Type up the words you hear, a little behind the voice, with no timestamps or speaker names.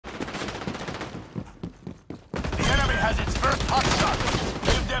has its first hotshot.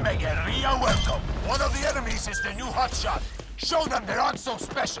 Give them a guerrilla welcome. One of the enemies is the new hotshot. Show them they aren't so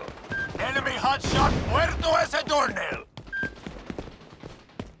special. Enemy hotshot, muerto as a doornail.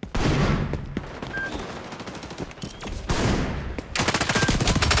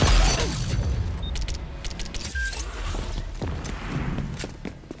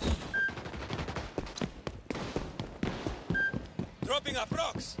 Dropping up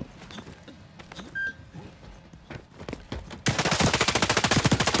rocks!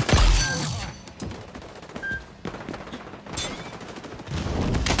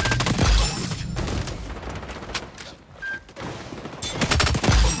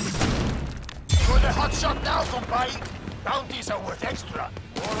 You're the hotshot now, compay. Bounties are worth extra.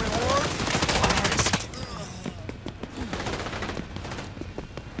 More reward, more risk.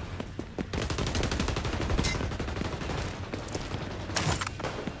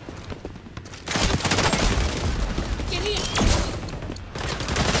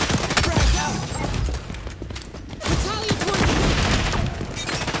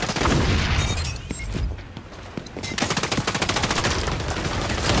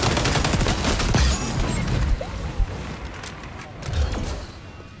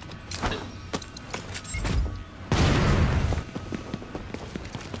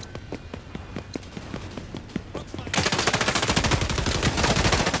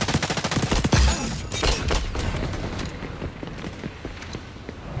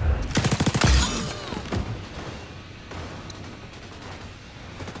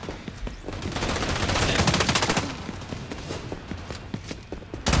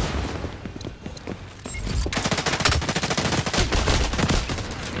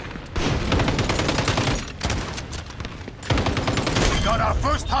 Our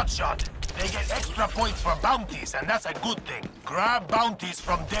first hotshot. They get extra points for bounties, and that's a good thing. Grab bounties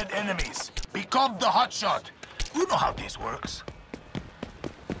from dead enemies. Become the hotshot. You know how this works.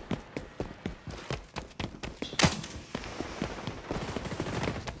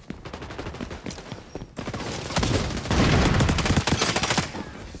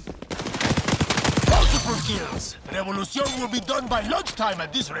 Multiple kills. Revolution will be done by lunchtime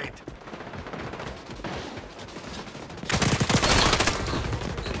at this rate.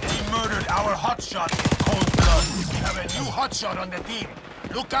 Murdered our hotshot in cold blood. We have a new hotshot on the team.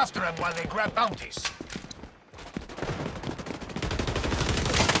 Look after him while they grab bounties.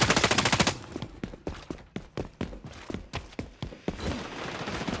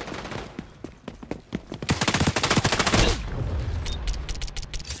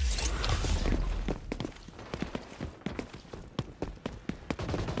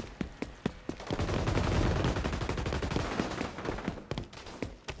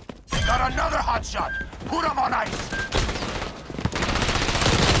 Got another hotshot! Put him on ice!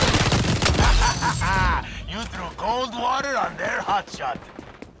 You threw cold water on their hotshot.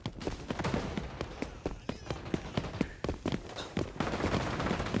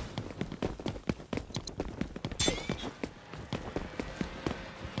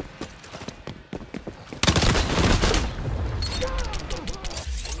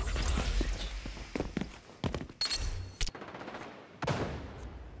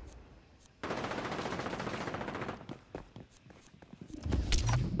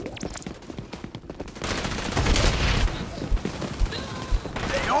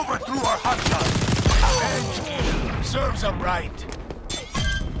 Overthrew our hotshot. Revenge kill. Serves them right.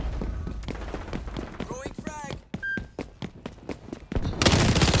 Throwing frag!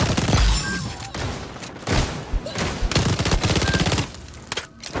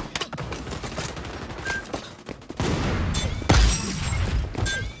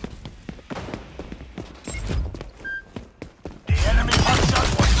 The enemy hotshot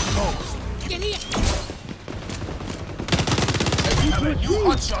was exposed. We have a new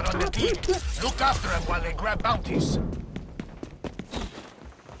hotshot on the team. Look after him while they grab bounties.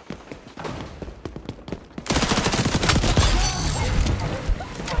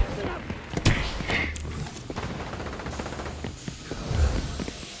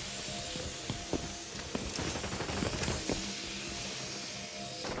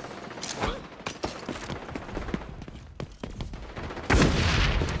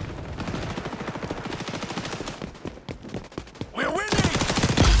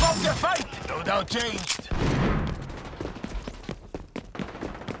 Fight! No doubt changed.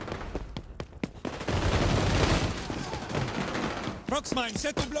 Prox mine,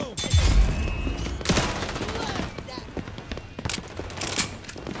 set to blow!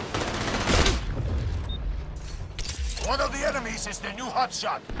 One of the enemies is the new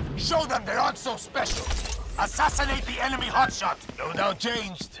hotshot. Show them they aren't so special. Assassinate the enemy hotshot. No doubt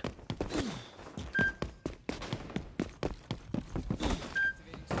changed.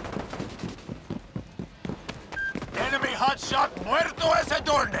 Hotshot muerto as a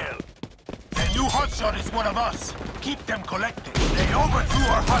doornail. The new Hotshot is one of us. Keep them collected. They overthrew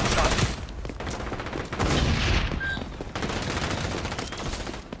our Hotshot.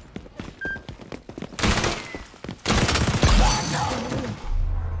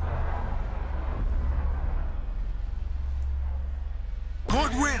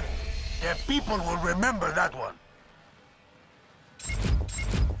 Good win. The people will remember that one.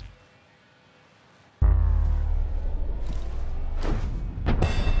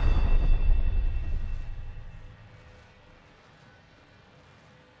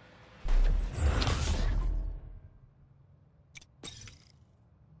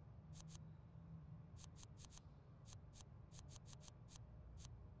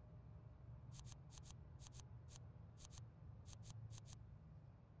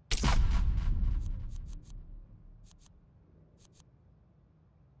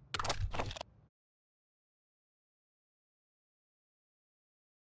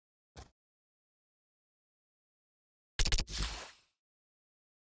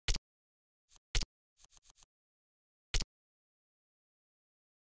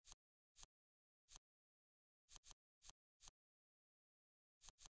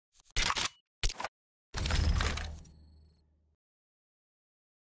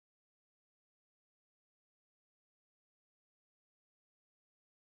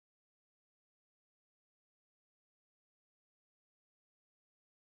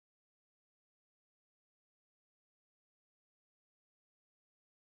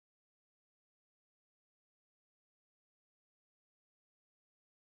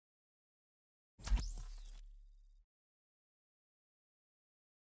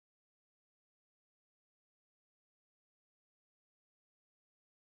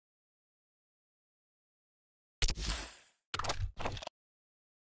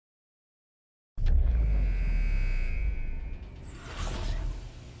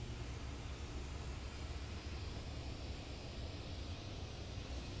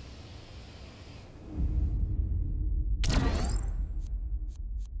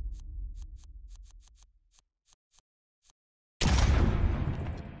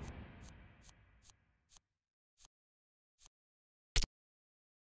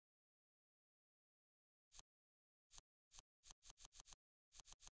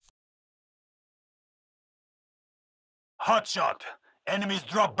 Hotshot. Enemies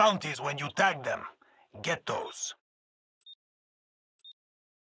drop bounties when you tag them. Get those.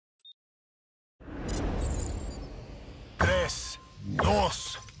 Tres,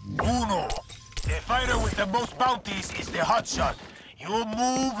 dos, uno. The fighter with the most bounties is the Hotshot. You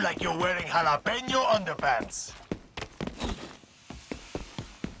move like you're wearing jalapeno underpants.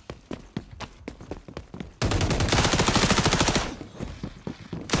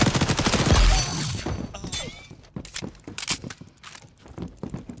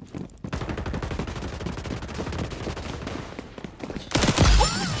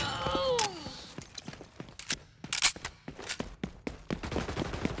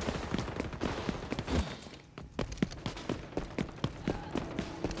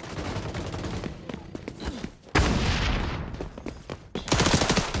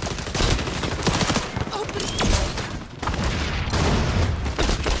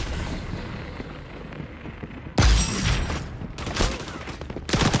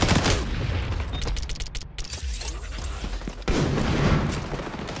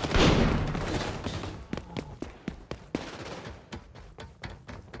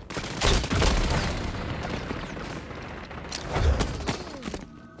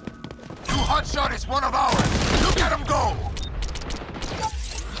 Hotshot is one of ours! Look at him go!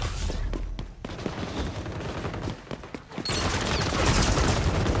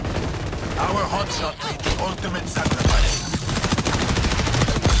 Our Hotshot made the ultimate sacrifice.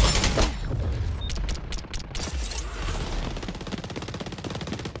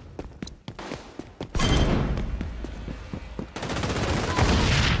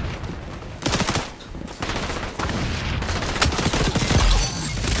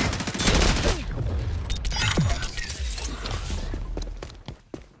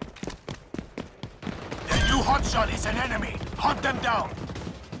 Hotshot is an enemy. Hunt them down.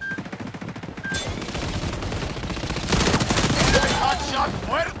 Enemy Hotshot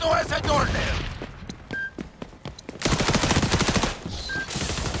muerto as a doornail.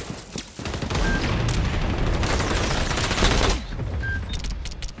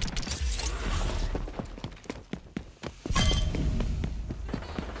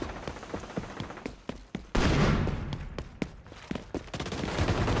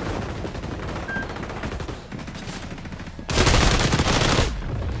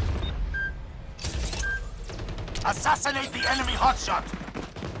 Assassinate the enemy hotshot!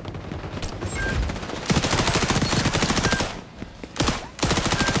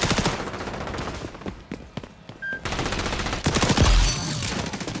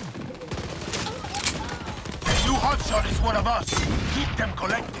 The new hotshot is one of us. Keep them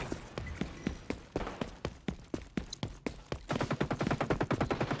collecting.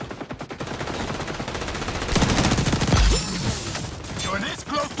 You're this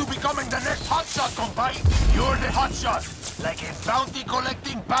close to becoming the next hotshot, compay. You're the hotshot, like a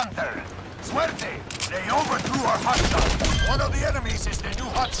bounty-collecting panther. Suerte! They overthrew our hotshot. One of the enemies is the new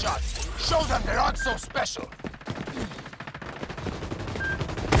hotshot. Show them they're not so special.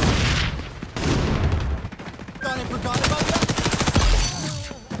 Thought I forgot about that.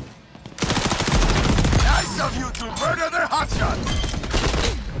 Nice of you to murder their hotshot!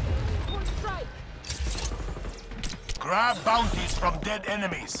 Grab bounties from dead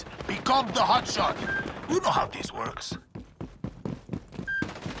enemies. Become the hotshot. You know how this works.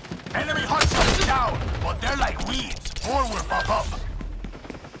 Enemy hotshots down, but they're like weeds. More will pop up.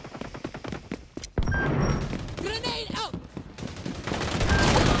 Grenade out!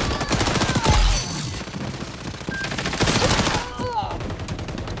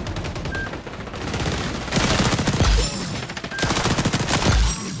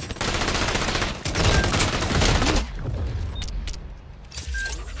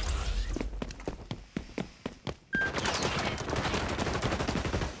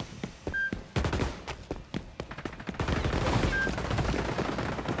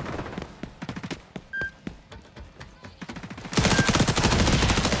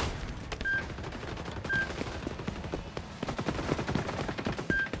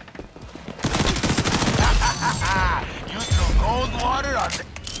 You threw cold water on the...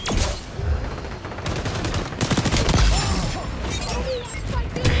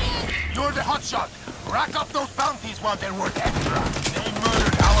 You're the hotshot. Rack up those bounties while they're worth extra. They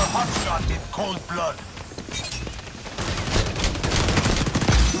murdered our hotshot in cold blood.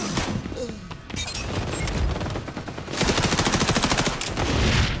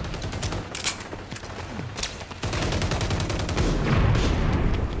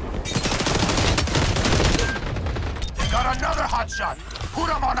 They got another hotshot. Put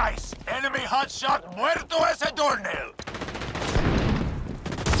him on ice. Enemy hotshot muerto as a doornail.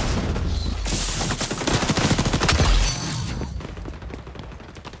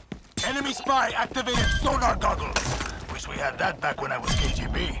 Enemy spy activated sonar goggles. Wish we had that back when I was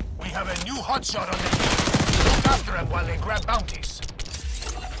KGB. We have a new hotshot on the team. Look after him while they grab bounties.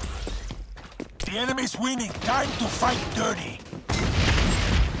 The enemy's winning. Time to fight dirty.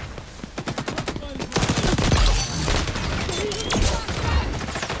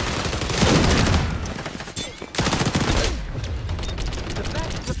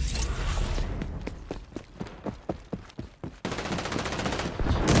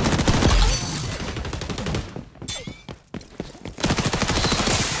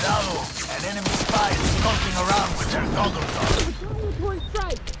 An enemy spy is skulking around with their goggles on.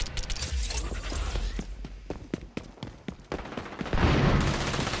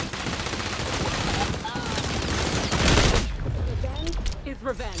 Revenge is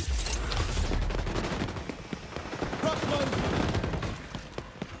revenge.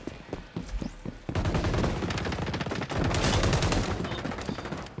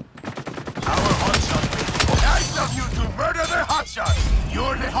 Our hotshot will... Nice of you to murder their hotshot!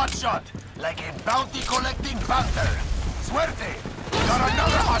 You're the hotshot, like a bounty-collecting panther. Suerte! We got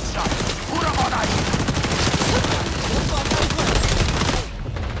another hotshot. Put him on ice.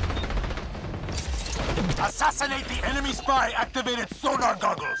 Assassinate the enemy spy activated sonar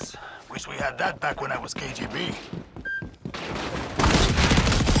goggles. Wish we had that back when I was KGB.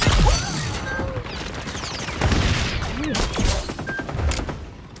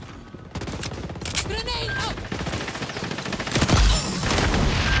 Grenade out!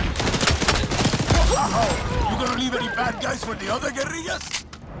 Uh-oh! You gonna leave any bad guys for the other guerrillas?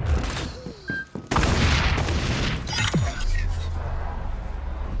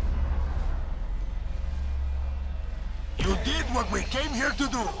 You did what we came here to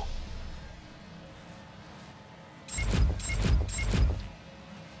do.